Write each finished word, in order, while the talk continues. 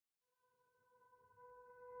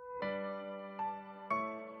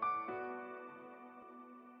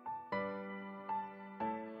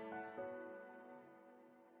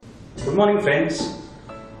Good morning, friends.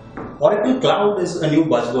 Oracle Cloud is a new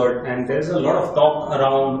buzzword, and there is a lot of talk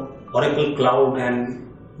around Oracle Cloud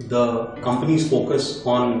and the company's focus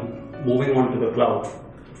on moving on to the cloud.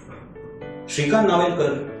 Shrikant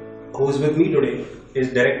Navelkar, who is with me today,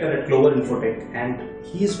 is director at Clover Infotech, and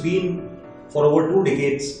he's been for over 2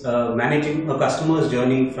 decades managing a customer's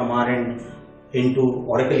journey from our end into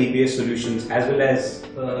Oracle EBS solutions, as well as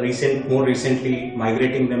more recently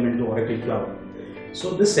migrating them into Oracle Cloud.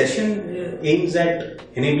 So this session aims at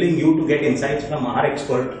enabling you to get insights from our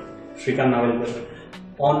expert, Shrikant Navelkar,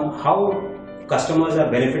 on how customers are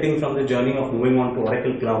benefiting from the journey of moving on to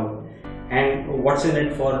Oracle Cloud and what's in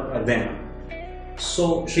it for them.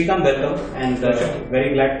 So Shrikant, welcome, and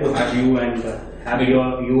very glad to have you and have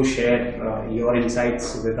you share your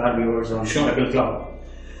insights with our viewers on Oracle Cloud.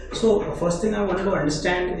 So first thing I wanted to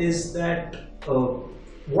understand is that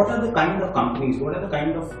what are the kind of companies, what are the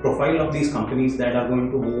kind of profile of these companies that are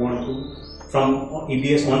going to move on to from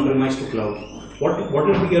EBS on-premise to cloud? What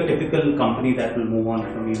will be a typical company that will move on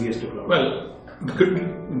from EBS to cloud? Well,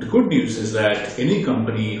 the good news is that any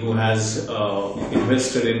company who has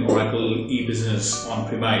invested in Oracle e-business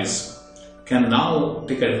on-premise can now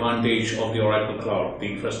take advantage of the Oracle Cloud, the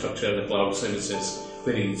infrastructure, the cloud services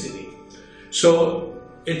very easily. So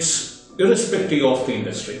it's irrespective of the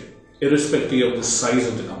industry, irrespective of the size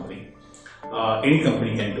of the company. Any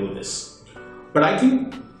company can do this. But I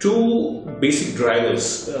think two basic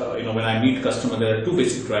drivers, when I meet customers, there are two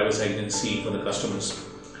basic drivers I can see for the customers.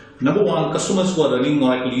 Number one, customers who are running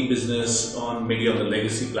Oracle e-business on maybe on the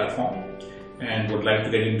legacy platform and would like to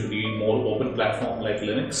get into the more open platform like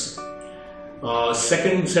Linux.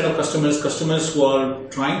 Second set of customers who are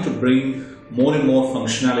trying to bring more and more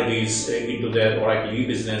functionalities into their Oracle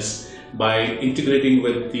e-business by integrating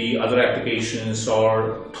with the other applications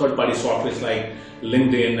or third-party softwares like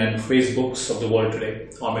LinkedIn and Facebooks of the world today,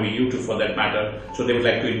 or maybe YouTube for that matter. So they would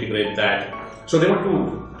like to integrate that. So they want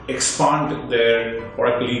to expand their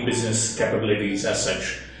Oracle e-business capabilities as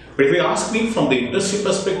such. But if you ask me from the industry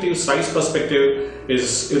perspective, size perspective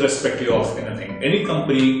is irrespective of anything. Any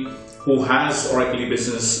company who has Oracle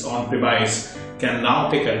e-business on-premise can now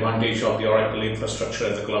take advantage of the Oracle infrastructure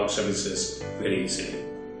and the cloud services very easily.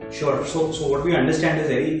 Sure. So what we understand is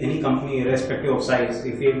any company, irrespective of size,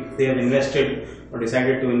 if they have invested or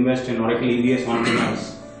decided to invest in Oracle EBS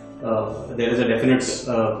on-premise, there is a definite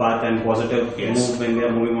path and positive move when they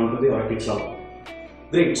are moving on to the Oracle Cloud.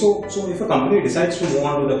 Great. So if a company decides to move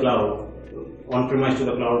on to the cloud, on-premise to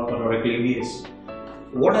the cloud for Oracle EBS,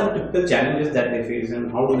 what are the typical challenges that they face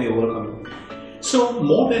and how do they overcome them? So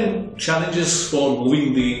more than challenges for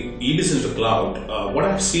moving the e-business to cloud, what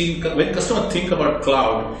I've seen when customers think about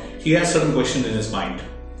cloud, he has certain questions in his mind.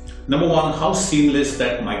 Number one, how seamless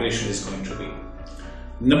that migration is going to be.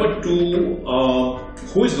 Number two,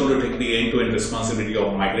 who is going to take the end-to-end responsibility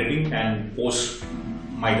of migrating and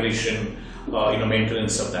post-migration,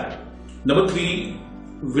 maintenance of that. Number three,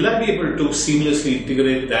 will I be able to seamlessly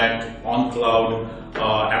integrate that on-cloud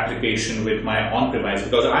application with my on-premise,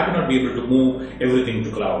 because I will not be able to move everything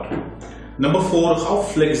to cloud. Number four, how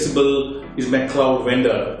flexible is my cloud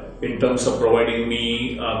vendor in terms of providing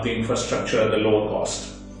me the infrastructure at the lower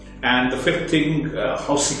cost. And the fifth thing,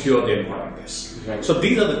 how secure the environment is. Right. So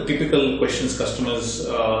these are the typical questions customers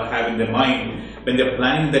have in their mind when they're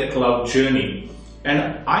planning their cloud journey.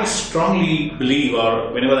 And I strongly believe,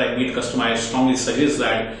 or whenever I meet customers, I strongly suggest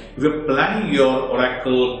that if you're planning your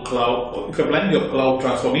Oracle Cloud, or if you're planning your cloud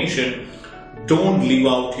transformation, don't leave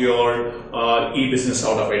out your e-business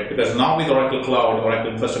out of it, because now with Oracle Cloud,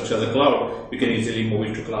 Oracle Infrastructure as a cloud, we can easily move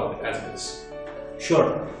into cloud as it is.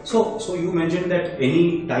 Sure. So you mentioned that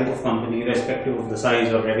any type of company, irrespective of the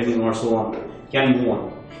size or revenue or so on, can move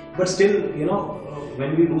on. But still,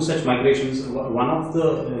 when we do such migrations, one of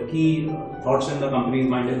the key thoughts in the company's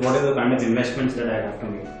mind is what is the kind of investments that I have to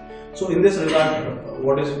make. So in this regard,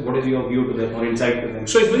 what is your view to them or insight to them?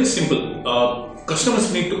 So it's very simple.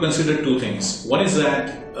 Customers need to consider two things. One is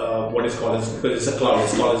that what is called, because it's a cloud,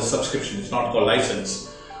 it's called as a subscription, it's not called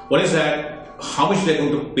license. One is that how much they're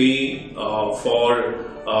going to pay for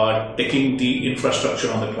taking the infrastructure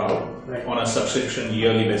on the cloud, right, on a subscription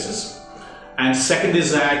yearly basis. And second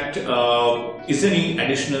is that is there any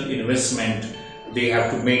additional investment they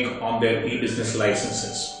have to make on their e-business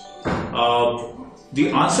licenses? The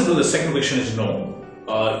answer to the second question is no.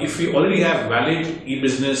 If we already have valid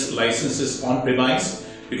e-business licenses on-premise,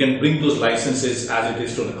 you can bring those licenses as it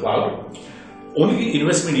is to the cloud. Only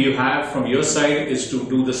investment you have from your side is to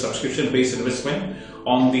do the subscription-based investment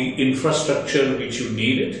on the infrastructure which you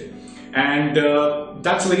need it. And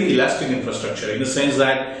that's very elastic infrastructure in the sense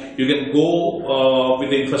that you can go with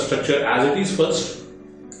the infrastructure as it is first,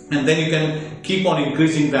 and then you can keep on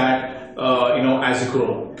increasing that as you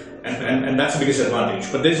grow. And that's the biggest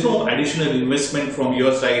advantage. But there's no additional investment from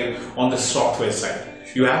your side on the software side.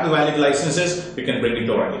 You have the valid licenses, you can bring it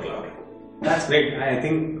to Oracle Cloud. That's great. I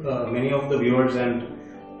think many of the viewers, and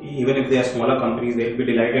even if they are smaller companies, they'll be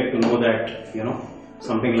delighted to know that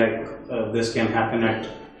something like this can happen at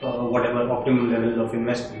whatever optimum level of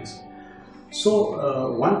investments.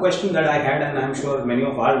 So one question that I had, and I'm sure many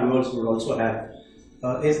of our viewers would also have,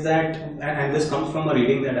 is that, and this comes from a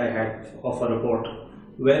reading that I had of a report,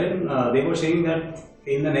 wherein they were saying that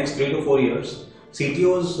in the next 3 to 4 years,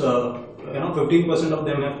 CTOs, 15% of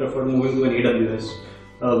them have preferred moving to an AWS.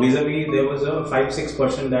 Vis-a-vis, there was a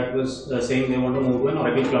 5-6% that was saying they want to move to an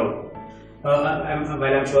Oracle Cloud.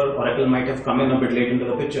 While I'm sure Oracle might have come in a bit late into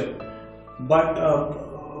the picture, but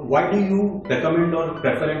why do you recommend or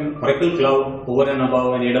prefer an Oracle Cloud over and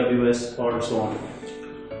above an AWS or so on?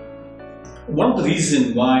 One of the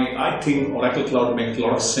reasons why I think Oracle Cloud makes a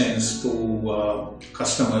lot of sense to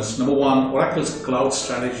customers, number one, Oracle's cloud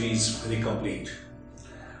strategy is very complete.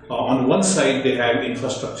 On one side, they have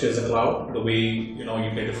infrastructure as a cloud, the way you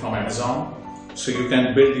get it from Amazon. So you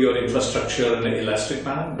can build your infrastructure in an elastic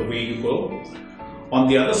manner, the way you go. On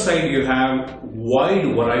the other side, you have wide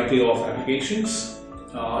variety of applications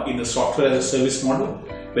in the software as a service model,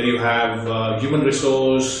 where you have human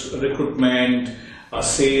resource, recruitment,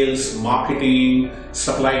 sales, marketing,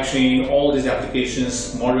 supply chain, all these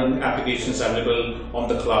applications, modern applications available on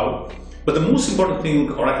the cloud. But the most important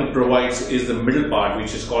thing Oracle provides is the middle part,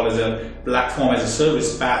 which is called as a platform as a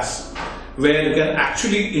service, PaaS, where you can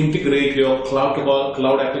actually integrate your cloud to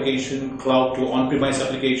cloud application, cloud to on-premise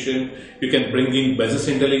application. You can bring in business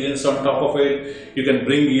intelligence on top of it. You can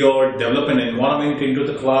bring your development environment into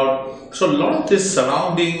the cloud. So a lot of this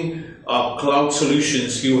surrounding cloud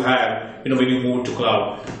solutions you have when you move to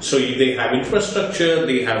cloud. So they have infrastructure,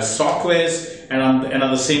 they have softwares, and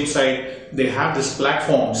on the same side, they have these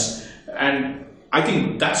platforms. And I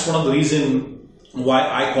think that's one of the reasons why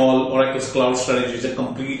I call Oracle's cloud strategy is a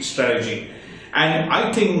complete strategy. And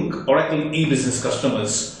I think Oracle e-business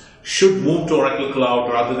customers should move to Oracle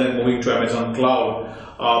Cloud rather than moving to Amazon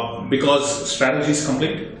Cloud because strategy is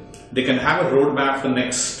complete. They can have a roadmap for the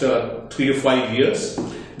next 3 to 5 years.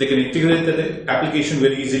 They can integrate the application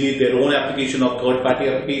very easily, their own application or third-party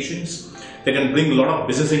applications. They can bring a lot of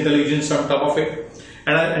business intelligence on top of it.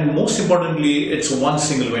 And most importantly, it's one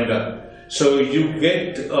single vendor. So you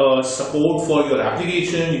get support for your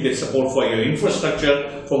application, you get support for your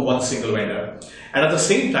infrastructure from one single vendor. And at the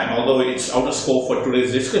same time, although it's out of scope for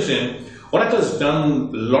today's discussion, Oracle has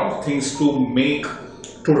done a lot of things to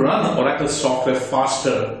run Oracle software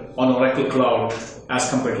faster on Oracle Cloud as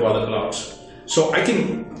compared to other clouds. So I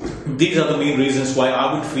think these are the main reasons why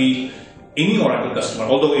I would feel any Oracle customer,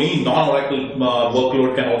 although any non-Oracle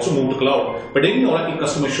workload can also move to cloud, but any Oracle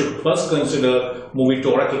customer should first consider moving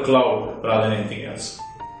to Oracle Cloud rather than anything else.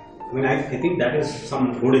 I think that is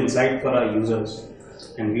some good insight for our users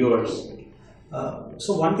and viewers.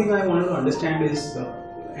 So one thing I wanted to understand is,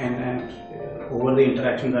 over the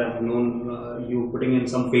interactions I've known, you putting in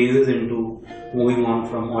some phases into moving on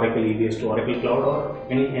from Oracle EBS to Oracle Cloud or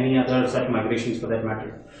any other such migrations for that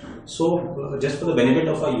matter. So just for the benefit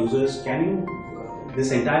of our users, can you,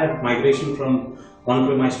 this entire migration from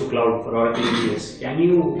on-premise to cloud for Oracle EBS, can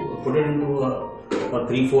you put it into a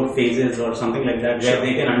 3-4 phases or something like that, where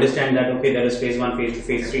they can understand that okay, there is phase 1, phase 2,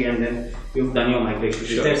 phase 3, and then you've done your migration?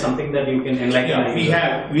 Is there something that you can enlighten?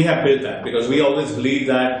 Yeah, we have built that because we always believe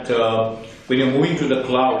that when you're moving to the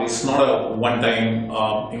cloud, it's not a one-time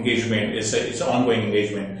engagement, it's an ongoing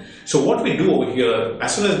engagement. So what we do over here,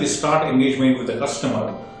 as soon as we start engagement with the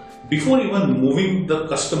customer, before even moving the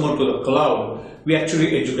customer to the cloud, we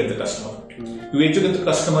actually educate the customer. We educate the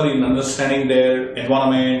customer in understanding their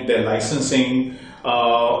environment, their licensing,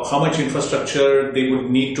 how much infrastructure they would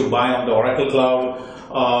need to buy on the Oracle Cloud,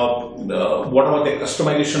 what about the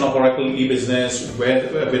customization of Oracle e-business,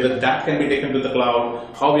 whether that can be taken to the cloud,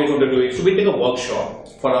 how we are going to do it. So we take a workshop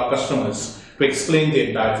for our customers to explain the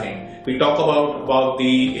entire thing. We talk about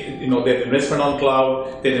the their investment on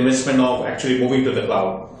cloud, their investment of actually moving to the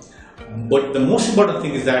cloud. But the most important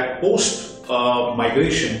thing is that post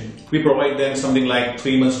migration, we provide them something like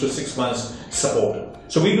 3 months to 6 months support.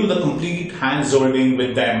 So we do the complete hands-holding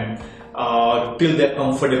with them till they're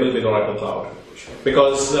comfortable with Oracle Cloud.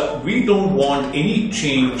 Because we don't want any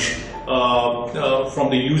change from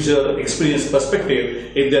the user experience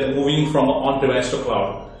perspective if they're moving from on-premise to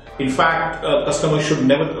cloud. In fact, customers should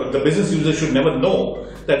never, the business user should never know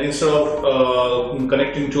that instead of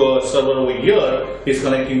connecting to a server over here, he's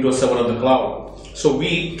connecting to a server on the cloud. So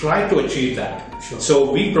we try to achieve that. Sure.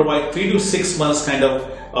 So we provide 3 to 6 months kind of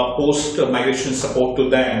post-migration support to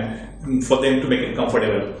them for them to make it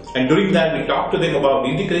comfortable. And during that, we talk to them about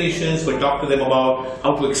integrations, we talk to them about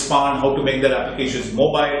how to expand, how to make their applications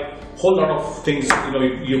mobile, whole lot of things,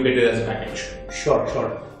 you get it as a package. Sure.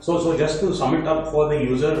 So just to sum it up for the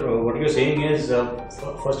user, what you're saying is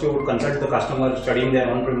first you would consult the customer studying their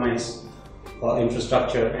on-premise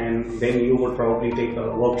infrastructure, and then you would probably take a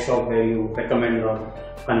workshop where you recommend or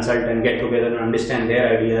consult and get together and understand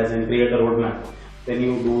their ideas and create a roadmap. Then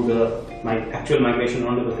you do the actual migration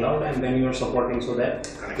onto the cloud, and then you are supporting so that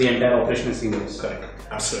the entire operation is seamless. Correct.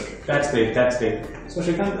 Absolutely. That's great. So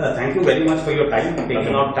Shrikant, thank you very much for your time,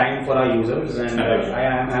 taking out time for our users, and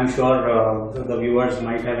I'm sure the viewers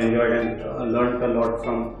might have enjoyed and learned a lot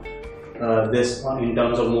from this in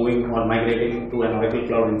terms of moving or migrating to an Oracle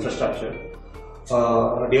Cloud infrastructure.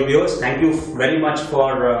 Dear viewers, thank you very much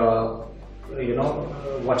for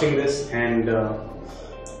watching this and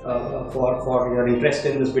for your interest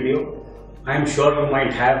in this video. I'm sure you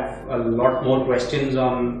might have a lot more questions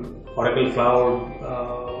on Oracle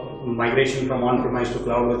Cloud, migration from on-premise to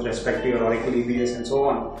cloud with respect to your Oracle EBS and so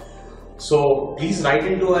on. So please write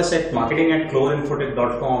into us at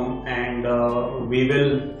marketing@cloverinfotech.com, and we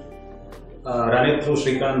will run it through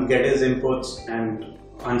Shrikant, get his inputs and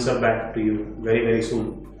answer back to you very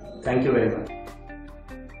soon. Thank you very much.